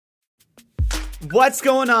What's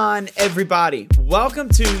going on, everybody? Welcome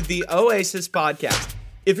to the Oasis Podcast.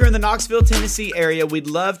 If you're in the Knoxville, Tennessee area, we'd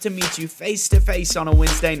love to meet you face-to-face on a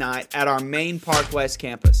Wednesday night at our main Park West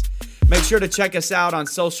campus. Make sure to check us out on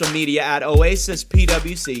social media at Oasis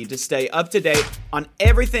PWC to stay up to date on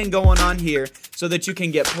everything going on here so that you can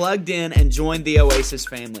get plugged in and join the Oasis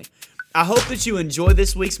family. I hope that you enjoy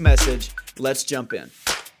this week's message. Let's jump in.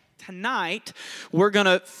 Tonight, we're going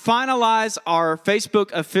to finalize our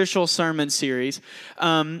Facebook official sermon series.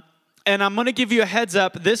 And I'm going to give you a heads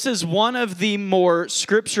up. This is one of the more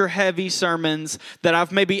scripture-heavy sermons that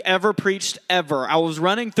I've maybe ever preached ever. I was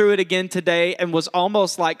running through it again today and was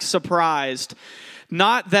almost like surprised.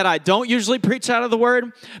 Not that I don't usually preach out of the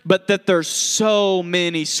Word, but that there's so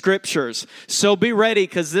many scriptures. So be ready,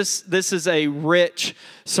 because this is a rich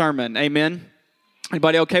sermon. Amen?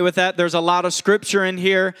 Anybody okay with that? There's a lot of scripture in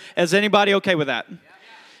here. Is anybody okay with that?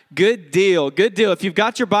 Good deal. Good deal. If you've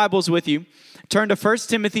got your Bibles with you, turn to 1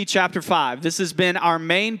 Timothy chapter 5. This has been our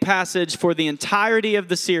main passage for the entirety of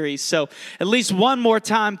the series. So at least one more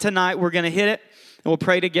time tonight, we're going to hit it, and we'll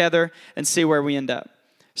pray together and see where we end up.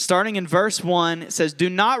 Starting in verse 1, it says, "Do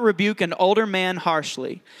not rebuke an older man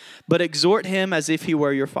harshly, but exhort him as if he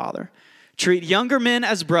were your father. Treat younger men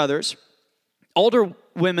as brothers, older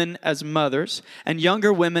women as mothers, and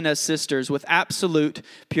younger women as sisters with absolute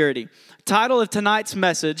purity." Title of tonight's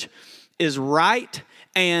message is Right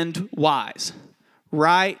and Wise.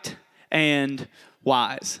 Right and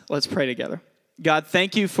Wise. Let's pray together. God,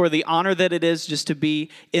 thank you for the honor that it is just to be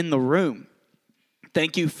in the room.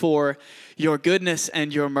 Thank you for your goodness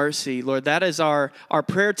and your mercy. Lord, that is our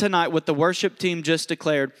prayer tonight, what the worship team just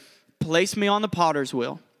declared. Place me on the potter's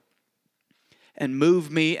wheel and move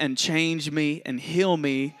me and change me and heal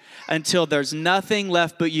me until there's nothing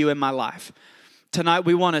left but you in my life. Tonight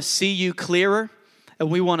we want to see you clearer, and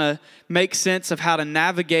we want to make sense of how to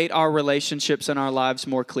navigate our relationships and our lives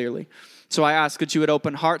more clearly. So I ask that you would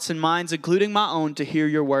open hearts and minds, including my own, to hear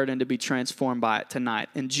your word and to be transformed by it tonight.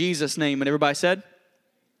 In Jesus' name. And everybody said,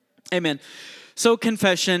 amen. So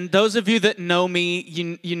confession, those of you that know me,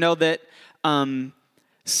 you know that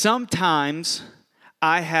sometimes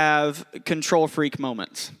I have control freak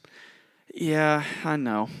moments. Yeah, I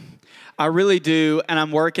know. I really do, and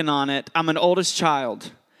I'm working on it. I'm an oldest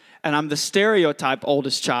child, and I'm the stereotype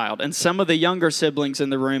oldest child. And some of the younger siblings in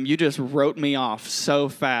the room, you just wrote me off so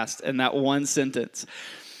fast in that one sentence.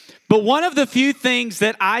 But one of the few things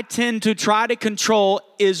that I tend to try to control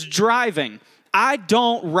is driving. I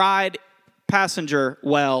don't ride passenger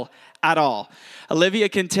well at all. Olivia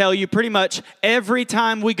can tell you pretty much every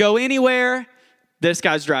time we go anywhere, this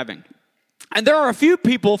guy's driving. And there are a few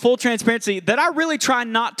people, full transparency, that I really try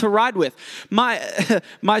not to ride with. My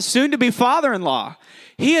soon-to-be father-in-law,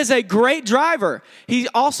 he is a great driver. He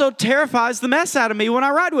also terrifies the mess out of me when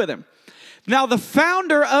I ride with him. Now, the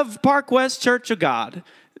founder of Park West Church of God,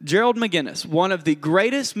 Gerald McGinnis, one of the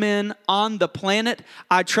greatest men on the planet.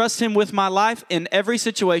 I trust him with my life in every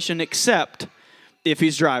situation except if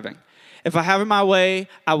he's driving. If I have it my way,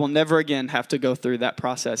 I will never again have to go through that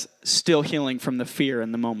process, still healing from the fear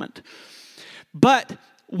in the moment. But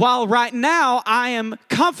while right now I am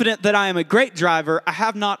confident that I am a great driver, I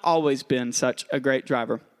have not always been such a great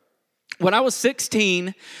driver. When I was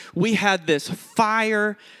 16, we had this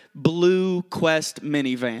fire blue Quest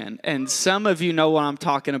minivan, and some of you know what I'm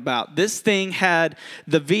talking about. This thing had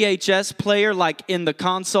the VHS player like in the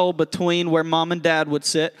console between where mom and dad would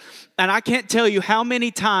sit, and I can't tell you how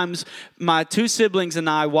many times my two siblings and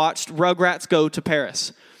I watched Rugrats Go to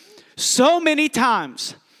Paris. So many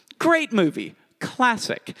times. Great movie.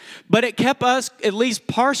 Classic. But it kept us at least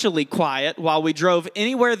partially quiet while we drove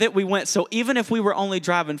anywhere that we went. So even if we were only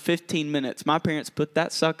driving 15 minutes, my parents put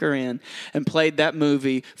that sucker in and played that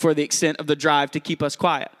movie for the extent of the drive to keep us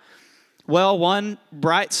quiet. Well, one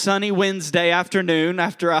bright sunny Wednesday afternoon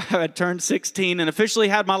after I had turned 16 and officially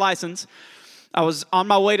had my license, I was on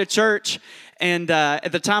my way to church, and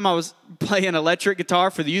at the time I was playing electric guitar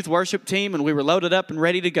for the youth worship team, and we were loaded up and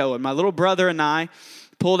ready to go. And my little brother and I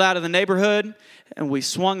pulled out of the neighborhood, and we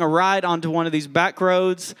swung a right onto one of these back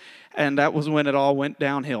roads, and that was when it all went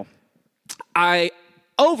downhill. I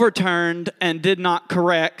overturned and did not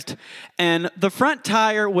correct, and the front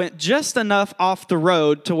tire went just enough off the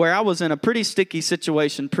road to where I was in a pretty sticky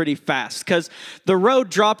situation pretty fast, because the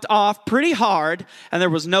road dropped off pretty hard, and there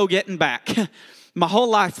was no getting back. My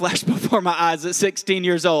whole life flashed before my eyes at 16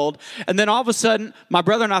 years old, and then all of a sudden, my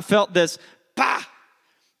brother and I felt this, bah,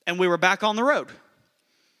 and we were back on the road.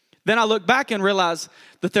 Then I look back and realize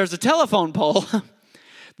that there's a telephone pole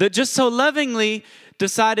that just so lovingly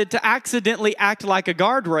decided to accidentally act like a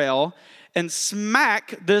guardrail and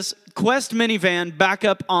smack this Quest minivan back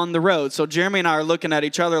up on the road. So Jeremy and I are looking at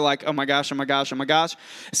each other like, oh my gosh, oh my gosh, oh my gosh.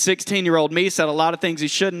 16-year-old me said a lot of things he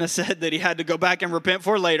shouldn't have said that he had to go back and repent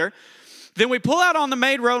for later. Then we pull out on the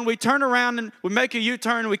main road and we turn around and we make a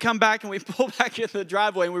U-turn and we come back and we pull back into the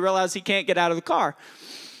driveway and we realize he can't get out of the car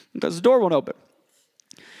because the door won't open.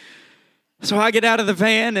 So I get out of the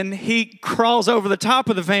van and he crawls over the top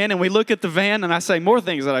of the van and we look at the van and I say more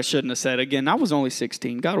things that I shouldn't have said. Again, I was only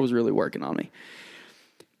 16. God was really working on me.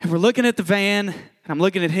 And we're looking at the van and I'm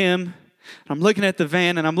looking at him. And I'm looking at the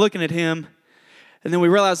van and I'm looking at him. And then we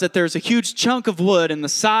realize that there's a huge chunk of wood in the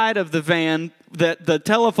side of the van that the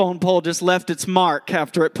telephone pole just left its mark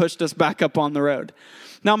after it pushed us back up on the road.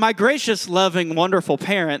 Now, my gracious, loving, wonderful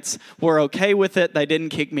parents were okay with it. They didn't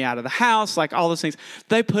kick me out of the house, like all those things.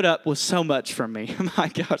 They put up with so much from me. My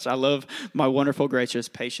gosh, I love my wonderful, gracious,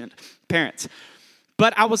 patient parents.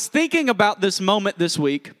 But I was thinking about this moment this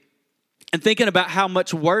week and thinking about how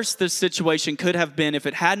much worse this situation could have been if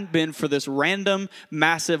it hadn't been for this random,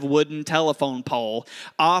 massive wooden telephone pole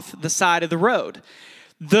off the side of the road.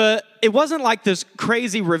 It wasn't like this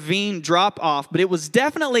crazy ravine drop off, but it was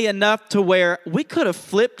definitely enough to where we could have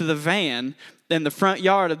flipped the van in the front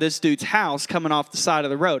yard of this dude's house coming off the side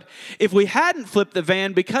of the road. If we hadn't flipped the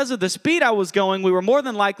van, because of the speed I was going, we were more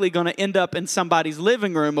than likely going to end up in somebody's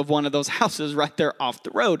living room of one of those houses right there off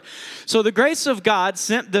the road. So the grace of God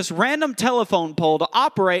sent this random telephone pole to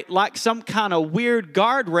operate like some kind of weird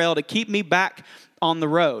guardrail to keep me back on the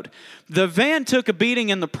road. The van took a beating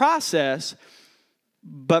in the process,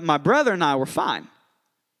 but my brother and I were fine.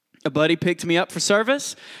 A buddy picked me up for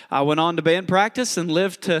service. I went on to band practice and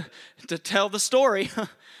lived to tell the story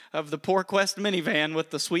of the poor Quest minivan with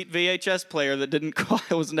the sweet VHS player that didn't quite,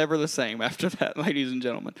 it was never the same after that, ladies and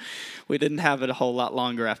gentlemen. We didn't have it a whole lot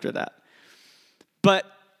longer after that. But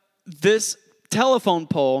this telephone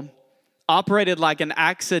pole operated like an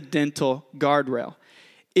accidental guardrail.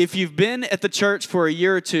 If you've been at the church for a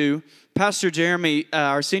year or two, Pastor Jeremy,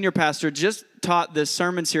 our senior pastor, just taught this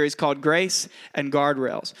sermon series called Grace and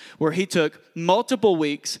Guardrails, where he took multiple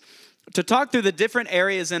weeks to talk through the different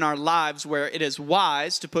areas in our lives where it is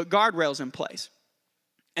wise to put guardrails in place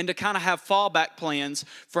and to kind of have fallback plans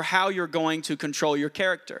for how you're going to control your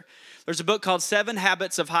character. There's a book called 7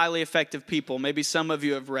 Habits of Highly Effective People. Maybe some of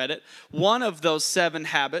you have read it. One of those 7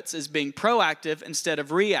 habits is being proactive instead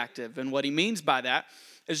of reactive. And what he means by that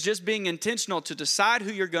is just being intentional to decide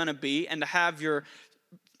who you're going to be and to have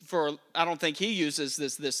I don't think he uses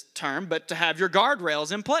this term, but to have your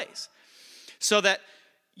guardrails in place so that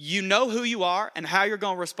you know who you are and how you're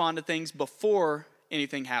going to respond to things before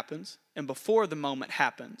anything happens and before the moment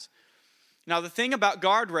happens. Now, the thing about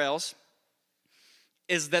guardrails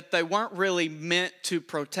is that they weren't really meant to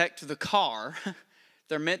protect the car.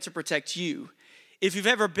 They're meant to protect you. If you've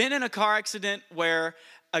ever been in a car accident where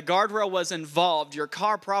a guardrail was involved, your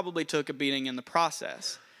car probably took a beating in the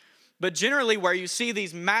process. But generally, where you see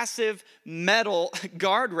these massive metal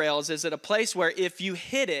guardrails is at a place where if you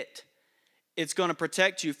hit it, it's going to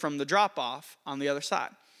protect you from the drop-off on the other side.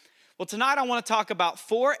 Well, tonight I want to talk about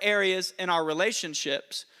 4 areas in our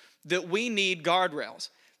relationships that we need guardrails.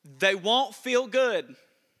 They won't feel good.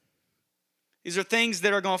 These are things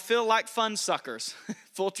that are going to feel like fun suckers,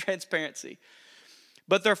 full transparency.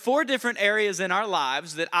 But there are 4 different areas in our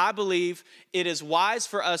lives that I believe it is wise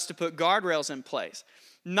for us to put guardrails in place.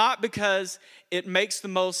 Not because it makes the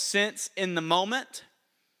most sense in the moment,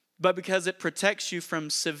 but because it protects you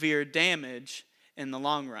from severe damage in the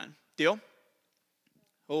long run. Deal?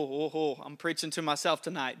 Oh, I'm preaching to myself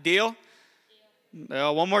tonight. Deal?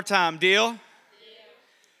 One more time. Deal?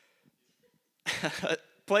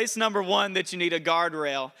 Place number 1 that you need a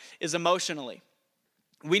guardrail is emotionally.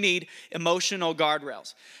 We need emotional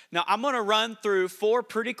guardrails. Now, I'm going to run through 4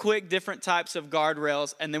 pretty quick different types of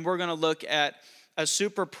guardrails, and then we're going to look at a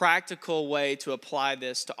super practical way to apply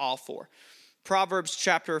this to all 4. Proverbs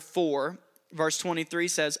chapter 4, verse 23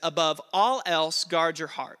 says, "Above all else, guard your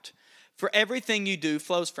heart, for everything you do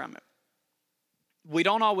flows from it." We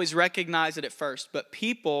don't always recognize it at first, but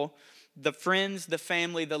people, the friends, the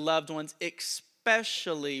family, the loved ones,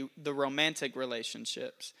 especially the romantic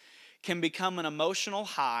relationships, can become an emotional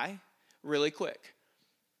high really quick.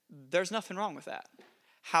 There's nothing wrong with that.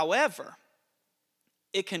 However,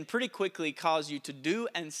 it can pretty quickly cause you to do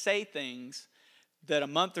and say things that a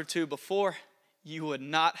month or 2 before you would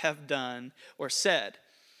not have done or said.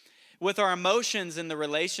 With our emotions in the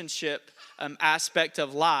relationship aspect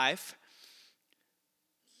of life,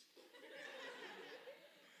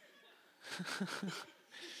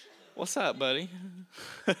 what's up, buddy?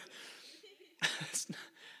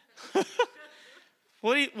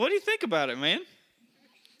 What do you think about it, man?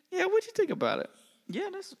 Yeah, what'd you think about it? Yeah,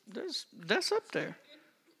 that's up there.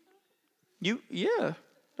 Yeah,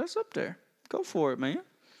 that's up there. Go for it, man.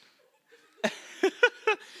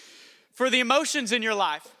 For the emotions in your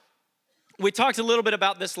life, we talked a little bit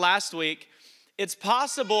about this last week. It's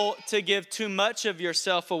possible to give too much of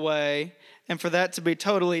yourself away and for that to be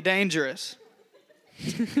totally dangerous.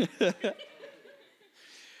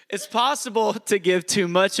 It's possible to give too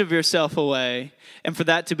much of yourself away and for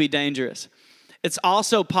that to be dangerous. It's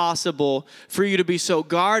also possible for you to be so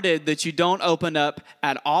guarded that you don't open up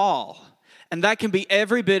at all. And that can be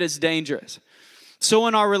every bit as dangerous. So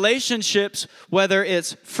in our relationships, whether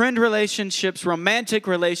it's friend relationships, romantic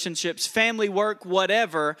relationships, family, work,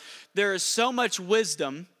 whatever, there is so much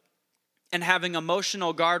wisdom in having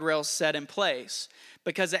emotional guardrails set in place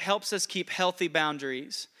because it helps us keep healthy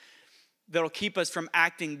boundaries that'll keep us from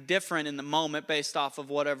acting different in the moment based off of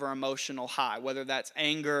whatever emotional high, whether that's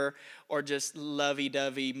anger or just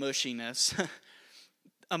lovey-dovey mushiness.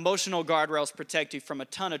 Emotional guardrails protect you from a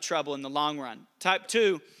ton of trouble in the long run. Type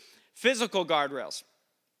 2, physical guardrails.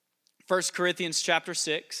 1 Corinthians chapter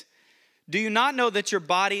 6. Do you not know that your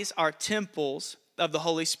bodies are temples of the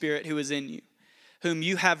Holy Spirit who is in you, whom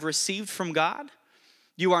you have received from God?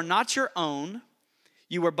 You are not your own.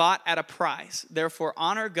 You were bought at a price. Therefore,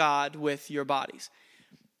 honor God with your bodies.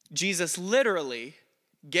 Jesus literally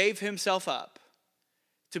gave himself up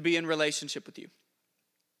to be in relationship with you.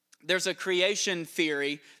 There's a creation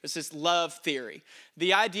theory. This is love theory.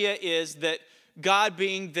 The idea is that God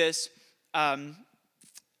being this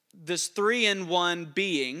three-in-one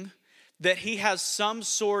being, that he has some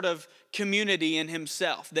sort of community in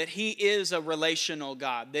himself, that he is a relational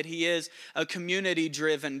God, that he is a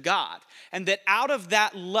community-driven God, and that out of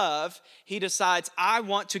that love, he decides, I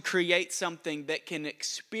want to create something that can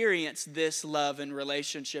experience this love and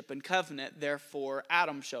relationship and covenant. Therefore,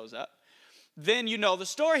 Adam shows up. Then you know the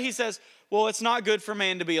story. He says, well, it's not good for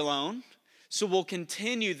man to be alone, so we'll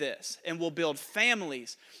continue this, and we'll build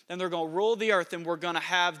families, and they're going to rule the earth, and we're going to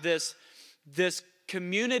have this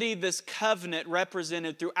community, this covenant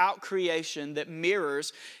represented throughout creation that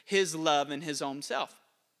mirrors his love and his own self.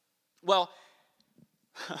 Well,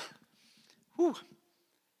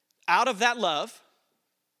 out of that love,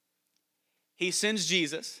 he sends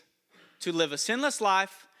Jesus to live a sinless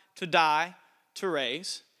life, to die, to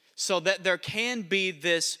raise, so that there can be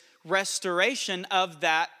this restoration of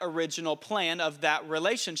that original plan, of that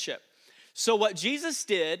relationship. So what Jesus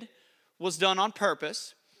did was done on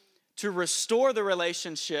purpose to restore the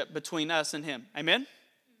relationship between us and him. Amen?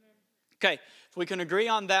 Okay, if we can agree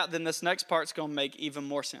on that, then this next part's going to make even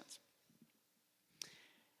more sense.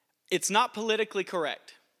 It's not politically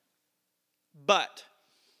correct, but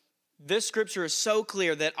this scripture is so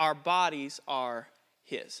clear that our bodies are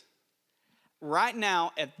his. Right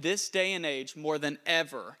now, at this day and age, more than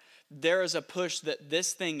ever, there is a push that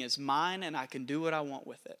this thing is mine and I can do what I want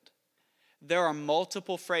with it. There are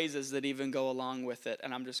multiple phrases that even go along with it,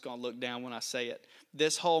 and I'm just going to look down when I say it.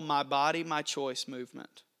 This whole my body, my choice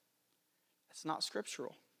movement. It's not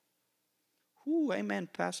scriptural. Ooh, amen,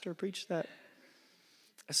 pastor, preach that.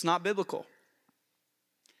 It's not biblical.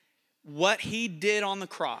 What he did on the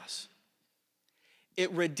cross,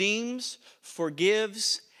 it redeems,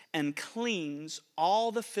 forgives, and cleans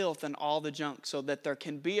all the filth and all the junk so that there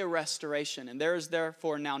can be a restoration. And there is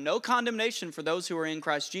therefore now no condemnation for those who are in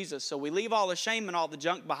Christ Jesus. So we leave all the shame and all the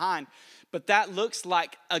junk behind. But that looks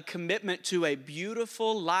like a commitment to a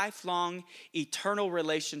beautiful, lifelong, eternal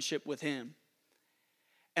relationship with him.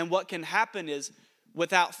 And what can happen is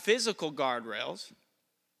without physical guardrails,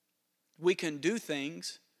 we can do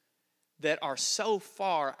things that are so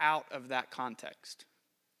far out of that context.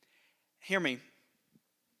 Hear me.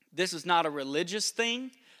 This is not a religious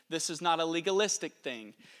thing. This is not a legalistic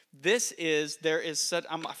thing. I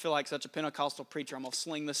feel like such a Pentecostal preacher. I'm going to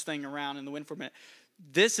sling this thing around in the wind for a minute.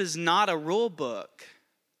 This is not a rule book.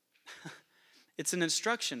 It's an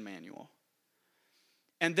instruction manual.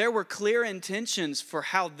 And there were clear intentions for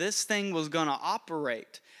how this thing was going to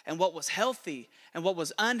operate and what was healthy and what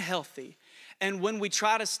was unhealthy. And when we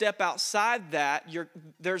try to step outside that,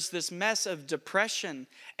 there's this mess of depression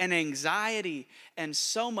and anxiety and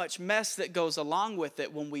so much mess that goes along with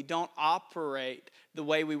it when we don't operate the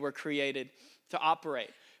way we were created to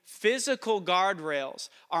operate. Physical guardrails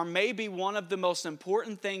are maybe one of the most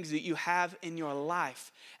important things that you have in your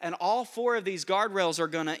life. And all four of these guardrails are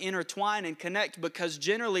going to intertwine and connect because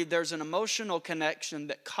generally there's an emotional connection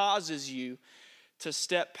that causes you to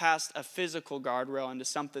step past a physical guardrail into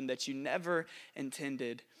something that you never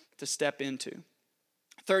intended to step into.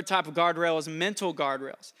 Third type of guardrail is mental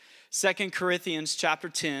guardrails. 2 Corinthians chapter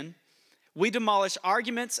 10, We demolish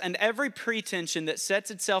arguments and every pretension that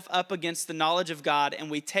sets itself up against the knowledge of God, and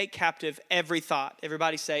we take captive every thought.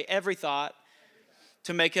 Everybody say every thought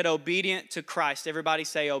to make it obedient to Christ. Everybody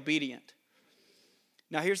say obedient.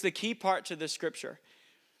 Now here's the key part to this scripture.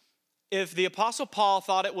 If the Apostle Paul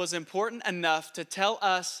thought it was important enough to tell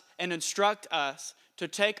us and instruct us to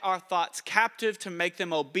take our thoughts captive to make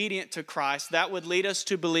them obedient to Christ, that would lead us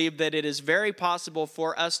to believe that it is very possible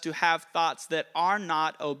for us to have thoughts that are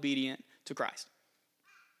not obedient to Christ.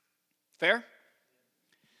 Fair?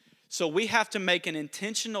 So we have to make an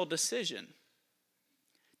intentional decision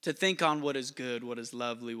to think on what is good, what is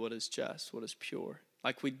lovely, what is just, what is pure,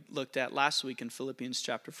 like we looked at last week in Philippians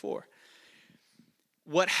chapter 4.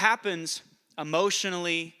 What happens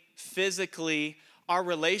emotionally, physically, our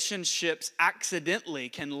relationships accidentally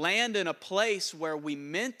can land in a place where we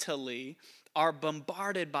mentally are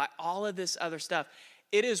bombarded by all of this other stuff.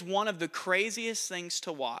 It is one of the craziest things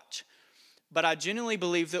to watch. But I genuinely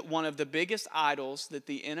believe that one of the biggest idols that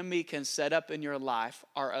the enemy can set up in your life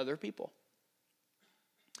are other people.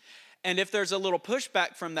 And if there's a little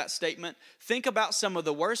pushback from that statement, think about some of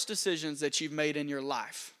the worst decisions that you've made in your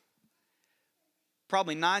life.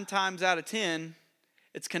 Probably 9 times out of 10,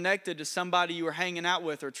 it's connected to somebody you were hanging out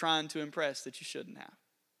with or trying to impress that you shouldn't have.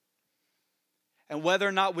 And whether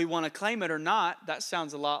or not we want to claim it or not, that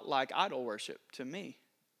sounds a lot like idol worship to me.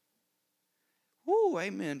 Woo,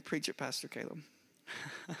 amen. Preach it, Pastor Caleb.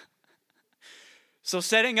 So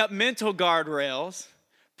setting up mental guardrails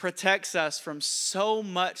protects us from so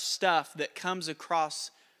much stuff that comes across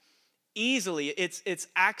easily. It's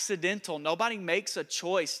accidental. Nobody makes a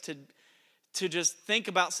choice to just think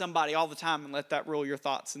about somebody all the time and let that rule your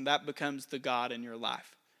thoughts, and that becomes the God in your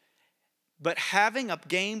life. But having a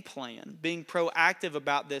game plan, being proactive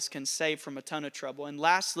about this, can save from a ton of trouble. And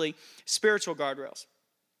lastly, spiritual guardrails.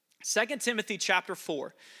 2 Timothy chapter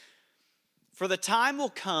 4. For the time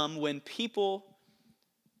will come when people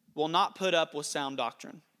will not put up with sound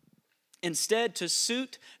doctrine. Instead, to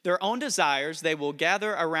suit their own desires, they will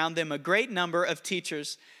gather around them a great number of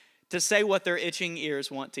teachers to say what their itching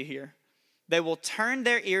ears want to hear. They will turn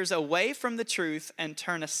their ears away from the truth and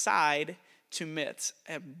turn aside to myths.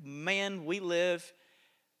 And man, we live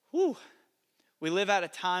at a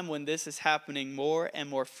time when this is happening more and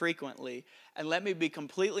more frequently. And let me be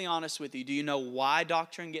completely honest with you. Do you know why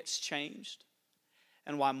doctrine gets changed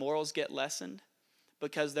and why morals get lessened?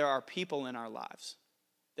 Because there are people in our lives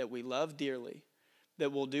that we love dearly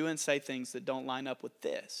that will do and say things that don't line up with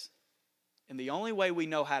this. And the only way we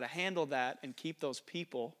know how to handle that and keep those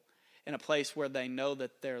people in a place where they know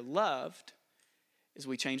that they're loved is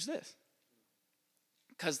we change this.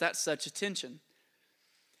 Because that's such a tension.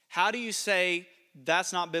 How do you say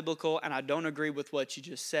that's not biblical and I don't agree with what you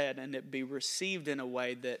just said, and it be received in a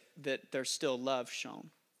way that there's still love shown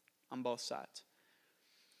on both sides?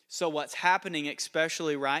 So what's happening,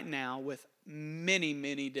 especially right now with many,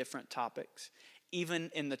 many different topics,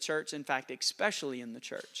 even in the church, in fact, especially in the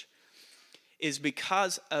church, is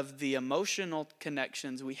because of the emotional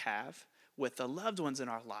connections we have with the loved ones in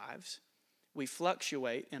our lives, we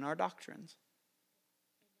fluctuate in our doctrines.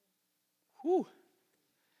 Whew.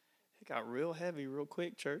 It got real heavy real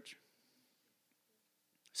quick, church.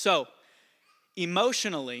 So,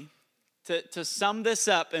 emotionally, to sum this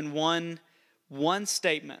up in one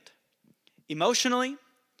statement, emotionally,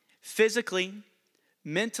 physically,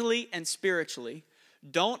 mentally, and spiritually,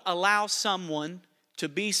 don't allow someone to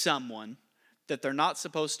be someone that they're not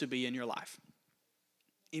supposed to be in your life.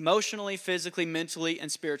 Emotionally, physically, mentally, and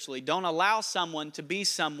spiritually. Don't allow someone to be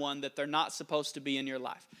someone that they're not supposed to be in your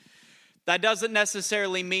life. That doesn't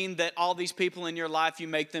necessarily mean that all these people in your life, you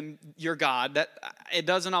make them your God. It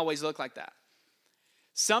doesn't always look like that.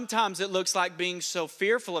 Sometimes it looks like being so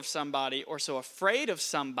fearful of somebody or so afraid of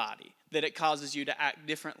somebody that it causes you to act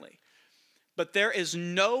differently. But there is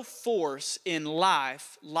no force in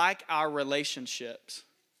life like our relationships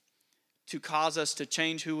to cause us to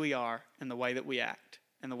change who we are and the way that we act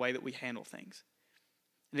and the way that we handle things.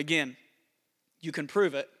 And again, you can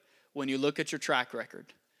prove it when you look at your track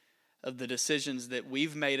record of the decisions that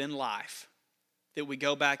we've made in life that we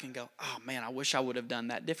go back and go, oh man, I wish I would have done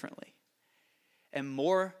that differently. And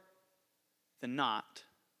more than not,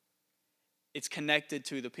 it's connected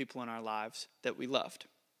to the people in our lives that we loved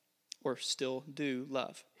or still do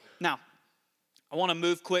love. Now, I want to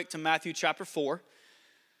move quick to Matthew chapter 4.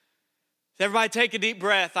 Everybody take a deep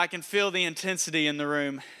breath. I can feel the intensity in the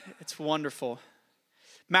room. It's wonderful.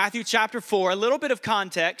 Matthew chapter 4, a little bit of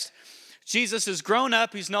context. Jesus has grown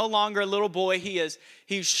up. He's no longer a little boy. He's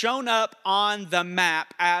shown up on the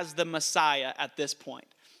map as the Messiah at this point.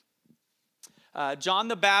 John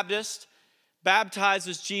the Baptist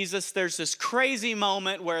baptizes Jesus. There's this crazy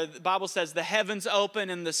moment where the Bible says the heavens open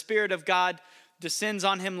and the Spirit of God descends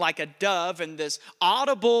on him like a dove, and this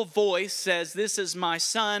audible voice says, "This is my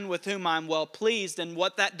son with whom I'm well pleased." And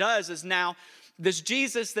what that does is now this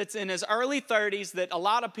Jesus that's in his early 30s that a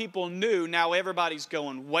lot of people knew, now everybody's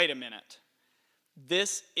going, wait a minute.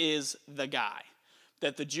 This is the guy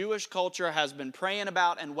that the Jewish culture has been praying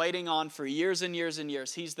about and waiting on for years and years and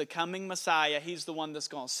years. He's the coming Messiah. He's the one that's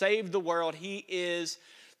going to save the world. He is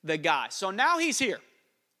the guy. So now he's here.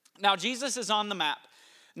 Now Jesus is on the map.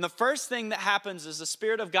 And the first thing that happens is the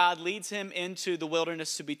Spirit of God leads him into the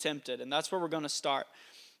wilderness to be tempted. And that's where we're going to start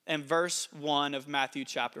in verse 1 of Matthew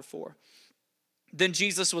chapter 4. Then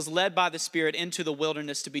Jesus was led by the Spirit into the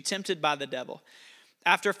wilderness to be tempted by the devil.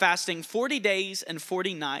 After fasting 40 days and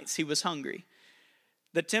 40 nights, he was hungry.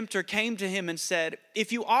 The tempter came to him and said,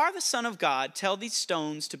 "If you are the Son of God, tell these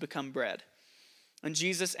stones to become bread." And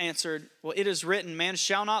Jesus answered, "Well, it is written, man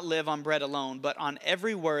shall not live on bread alone, but on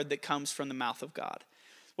every word that comes from the mouth of God."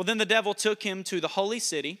 Well, then the devil took him to the holy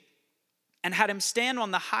city and had him stand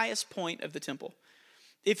on the highest point of the temple.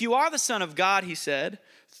 "If you are the Son of God," he said,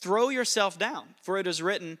 "throw yourself down, for it is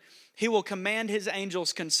written, he will command his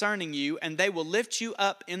angels concerning you, and they will lift you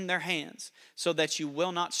up in their hands, so that you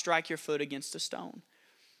will not strike your foot against a stone."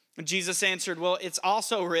 And Jesus answered, "Well, it's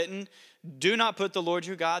also written, do not put the Lord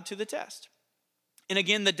your God to the test." And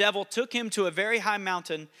again, the devil took him to a very high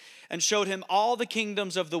mountain and showed him all the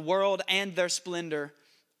kingdoms of the world and their splendor.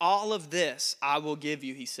 "All of this I will give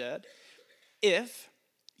you," he said, "if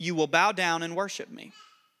you will bow down and worship me."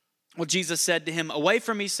 Well, Jesus said to him, "Away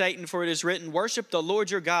from me, Satan, for it is written, worship the Lord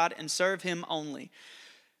your God and serve him only."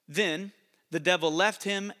 Then the devil left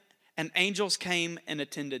him, and angels came and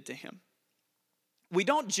attended to him. We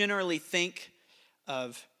don't generally think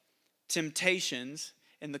of temptations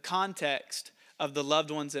in the context of the loved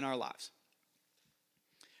ones in our lives.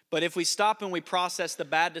 But if we stop and we process the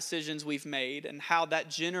bad decisions we've made and how that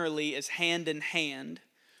generally is hand in hand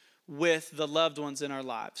with the loved ones in our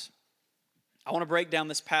lives, I want to break down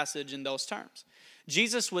this passage in those terms.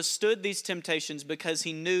 Jesus withstood these temptations because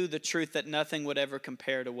he knew the truth that nothing would ever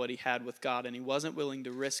compare to what he had with God, and he wasn't willing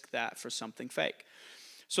to risk that for something fake.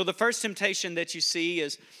 So the first temptation that you see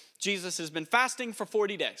is Jesus has been fasting for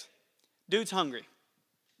 40 days. Dude's hungry.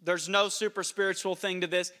 There's no super spiritual thing to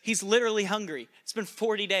this. He's literally hungry. It's been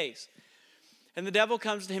 40 days. And the devil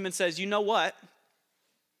comes to him and says, "You know what?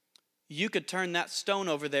 You could turn that stone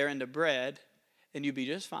over there into bread and you'd be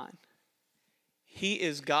just fine." He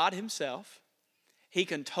is God himself. He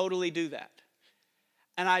can totally do that.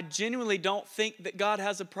 And I genuinely don't think that God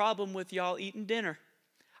has a problem with y'all eating dinner.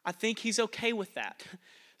 I think he's okay with that.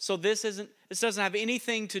 So this doesn't have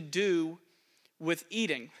anything to do with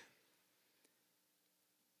eating.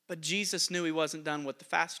 But Jesus knew he wasn't done with the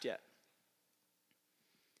fast yet.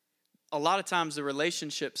 A lot of times the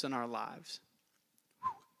relationships in our lives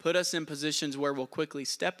put us in positions where we'll quickly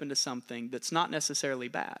step into something that's not necessarily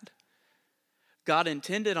bad. God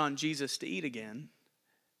intended on Jesus to eat again,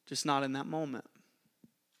 just not in that moment.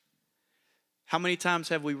 How many times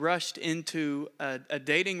have we rushed into a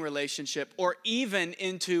dating relationship or even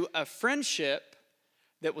into a friendship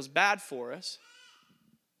that was bad for us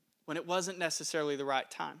when it wasn't necessarily the right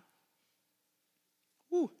time?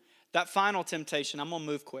 That final temptation, I'm going to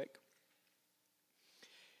move quick,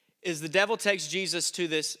 is the devil takes Jesus to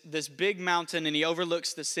this big mountain and he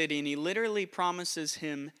overlooks the city and he literally promises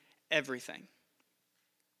him everything.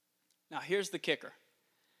 Now here's the kicker.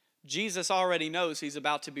 Jesus already knows he's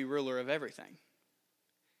about to be ruler of everything.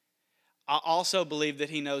 I also believe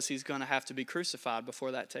that he knows he's going to have to be crucified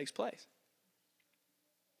before that takes place.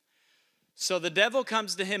 So the devil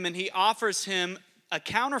comes to him and he offers him a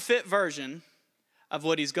counterfeit version of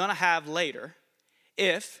what he's going to have later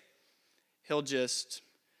if he'll just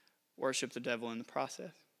worship the devil in the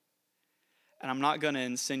process. And I'm not going to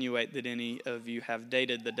insinuate that any of you have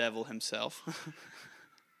dated the devil himself.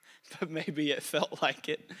 But maybe it felt like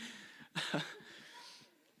it.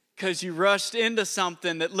 Because you rushed into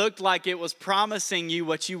something that looked like it was promising you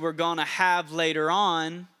what you were going to have later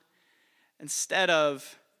on instead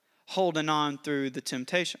of holding on through the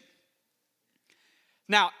temptation.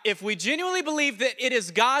 Now, if we genuinely believe that it is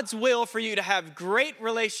God's will for you to have great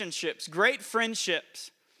relationships, great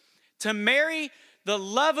friendships, to marry the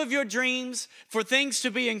love of your dreams, for things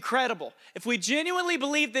to be incredible. If we genuinely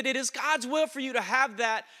believe that it is God's will for you to have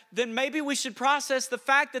that, then maybe we should process the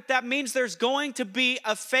fact that that means there's going to be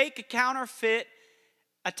a fake counterfeit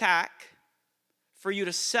attack for you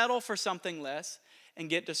to settle for something less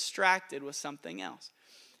and get distracted with something else.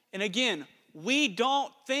 And again, we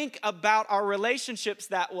don't think about our relationships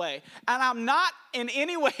that way. And I'm not in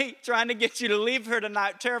any way trying to get you to leave here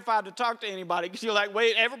tonight terrified to talk to anybody because you're like,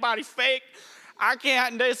 wait, everybody's fake. I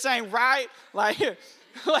can't, this ain't right. Like,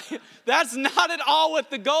 that's not at all what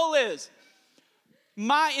the goal is.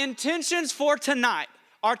 My intentions for tonight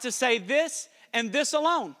are to say this and this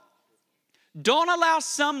alone. Don't allow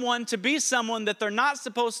someone to be someone that they're not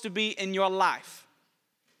supposed to be in your life.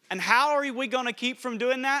 And how are we going to keep from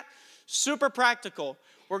doing that? Super practical.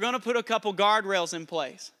 We're going to put a couple guardrails in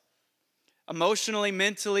place. Emotionally,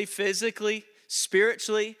 mentally, physically,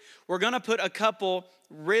 spiritually. We're going to put a couple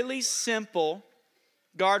really simple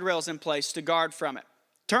guardrails in place to guard from it.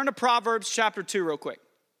 Turn to Proverbs chapter 2 real quick.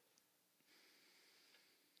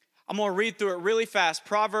 I'm going to read through it really fast.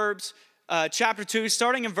 Proverbs chapter 2,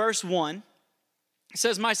 starting in verse 1. It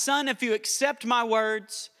says, "My son, if you accept my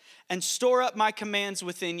words and store up my commands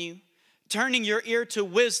within you, turning your ear to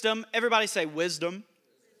wisdom." Everybody say wisdom.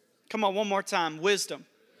 Come on, one more time. Wisdom.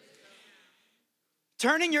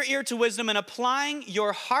 "Turning your ear to wisdom and applying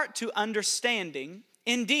your heart to understanding.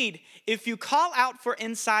 Indeed, if you call out for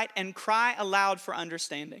insight and cry aloud for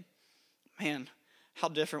understanding." Man, how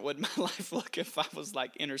different would my life look if I was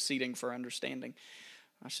like interceding for understanding?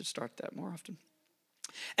 I should start that more often.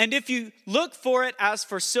 "And if you look for it as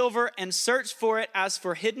for silver and search for it as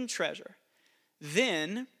for hidden treasure,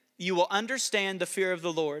 then you will understand the fear of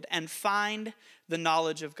the Lord and find the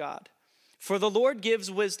knowledge of God. For the Lord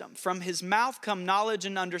gives wisdom. From his mouth come knowledge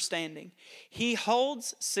and understanding. He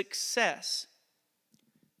holds success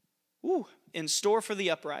in store for the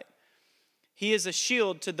upright. He is a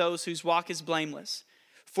shield to those whose walk is blameless.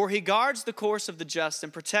 For he guards the course of the just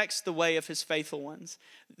and protects the way of his faithful ones.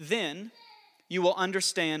 Then you will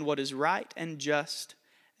understand what is right and just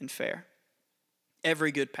and fair. Every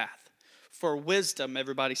good path. For wisdom,"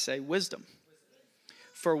 everybody say wisdom.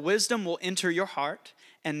 "For wisdom will enter your heart,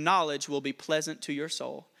 and knowledge will be pleasant to your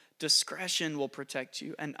soul. Discretion will protect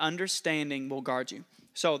you, and understanding will guard you."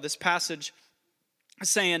 So this passage is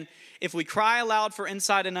saying, if we cry aloud for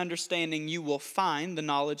insight and understanding, you will find the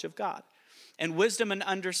knowledge of God. And wisdom and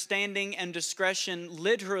understanding and discretion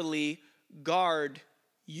literally guard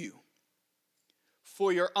you.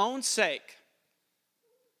 For your own sake,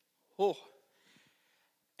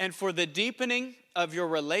 and for the deepening of your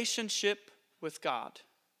relationship with God.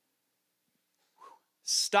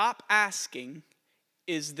 Stop asking,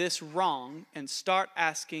 is this wrong? And start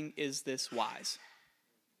asking, is this wise?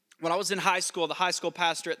 When I was in high school, the high school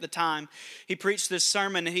pastor at the time, he preached this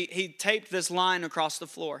sermon and he taped this line across the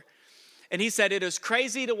floor. And he said, "It is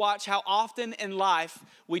crazy to watch how often in life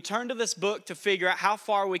we turn to this book to figure out how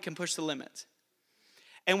far we can push the limits.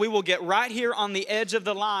 And we will get right here on the edge of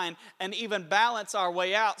the line and even balance our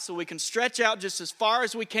way out so we can stretch out just as far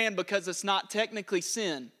as we can because it's not technically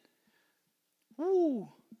sin."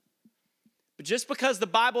 But just because the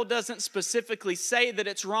Bible doesn't specifically say that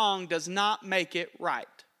it's wrong does not make it right.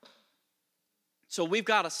 So we've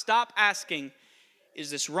got to stop asking,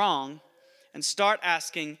 is this wrong? And start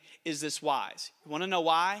asking, is this wise? You want to know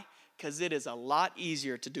why? Because it is a lot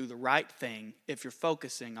easier to do the right thing if you're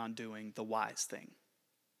focusing on doing the wise thing.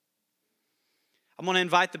 I'm going to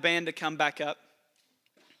invite the band to come back up.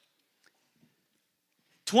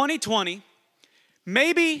 2020,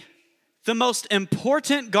 maybe the most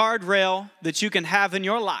important guardrail that you can have in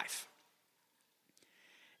your life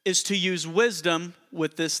is to use wisdom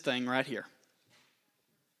with this thing right here.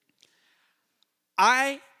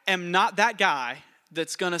 I am not that guy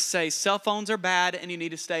that's going to say cell phones are bad and you need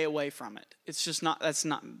to stay away from it. It's just not,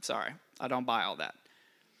 sorry, I don't buy all that.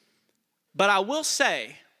 But I will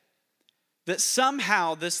say that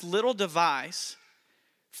somehow this little device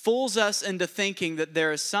fools us into thinking that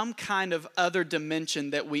there is some kind of other dimension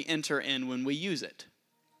that we enter in when we use it.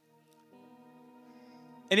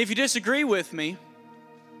 And if you disagree with me,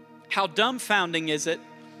 how dumbfounding is it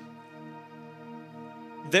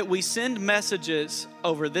that we send messages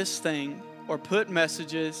over this thing or put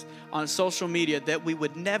messages on social media that we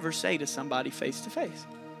would never say to somebody face to face?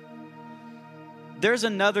 There's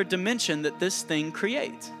another dimension that this thing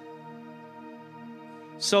creates.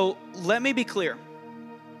 So let me be clear.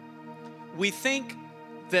 We think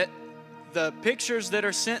that the pictures that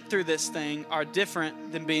are sent through this thing are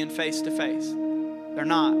different than being face to face. They're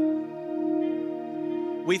not.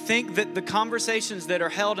 We think that the conversations that are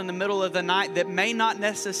held in the middle of the night that may not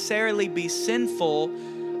necessarily be sinful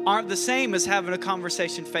aren't the same as having a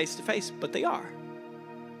conversation face to face, but they are.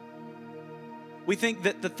 We think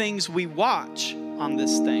that the things we watch on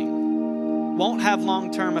this thing won't have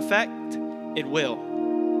long-term effect. It will.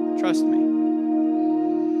 Trust me.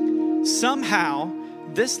 Somehow,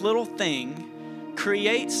 this little thing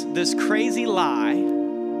creates this crazy lie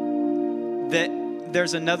that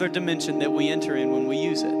there's another dimension that we enter in when we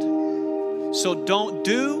use it. So don't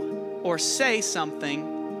do or say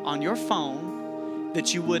something on your phone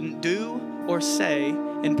that you wouldn't do or say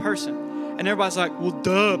in person. And everybody's like, well,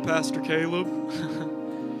 duh, Pastor Caleb.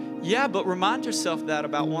 Yeah, but remind yourself that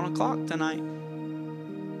about 1 o'clock tonight.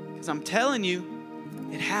 Because I'm telling you,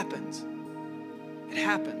 it happens. It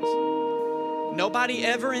happens. Nobody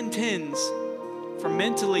ever intends for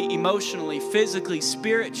mentally, emotionally, physically,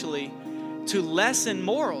 spiritually to lessen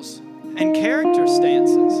morals and character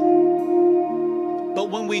stances. But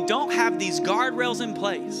when we don't have these guardrails in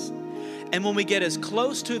place, and when we get as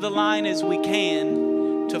close to the line as we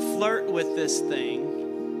can to flirt with this thing,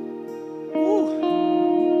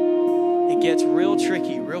 it gets real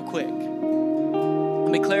tricky real quick.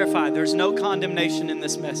 Let me clarify, there's no condemnation in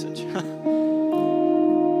this message.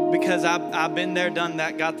 Because I've been there, done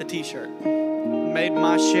that, got the t-shirt. Made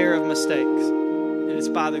my share of mistakes. And it's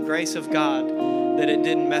by the grace of God that it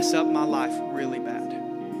didn't mess up my life really bad.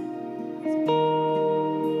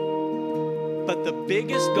 But the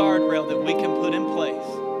biggest guardrail that we can put in place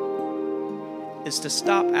is to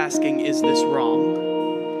stop asking, is this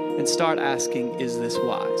wrong? And start asking, is this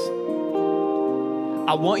wise?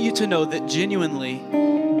 I want you to know that genuinely,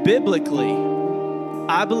 biblically,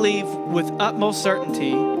 I believe with utmost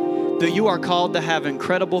certainty that you are called to have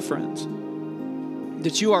incredible friends.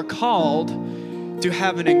 That you are called to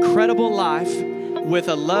have an incredible life with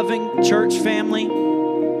a loving church family.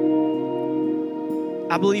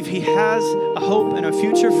 I believe He has a hope and a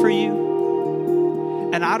future for you.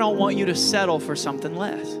 And I don't want you to settle for something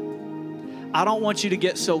less. I don't want you to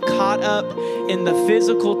get so caught up in the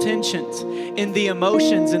physical tensions, in the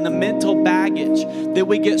emotions, in the mental baggage, that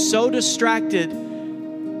we get so distracted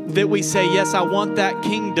that we say, yes, I want that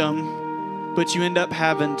kingdom, but you end up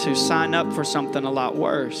having to sign up for something a lot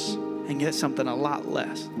worse and get something a lot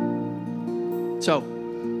less. So,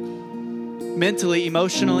 mentally,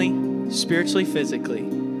 emotionally, spiritually, physically,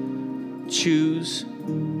 choose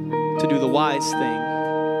to do the wise thing,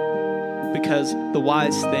 because the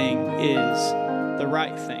wise thing is the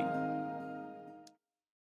right thing.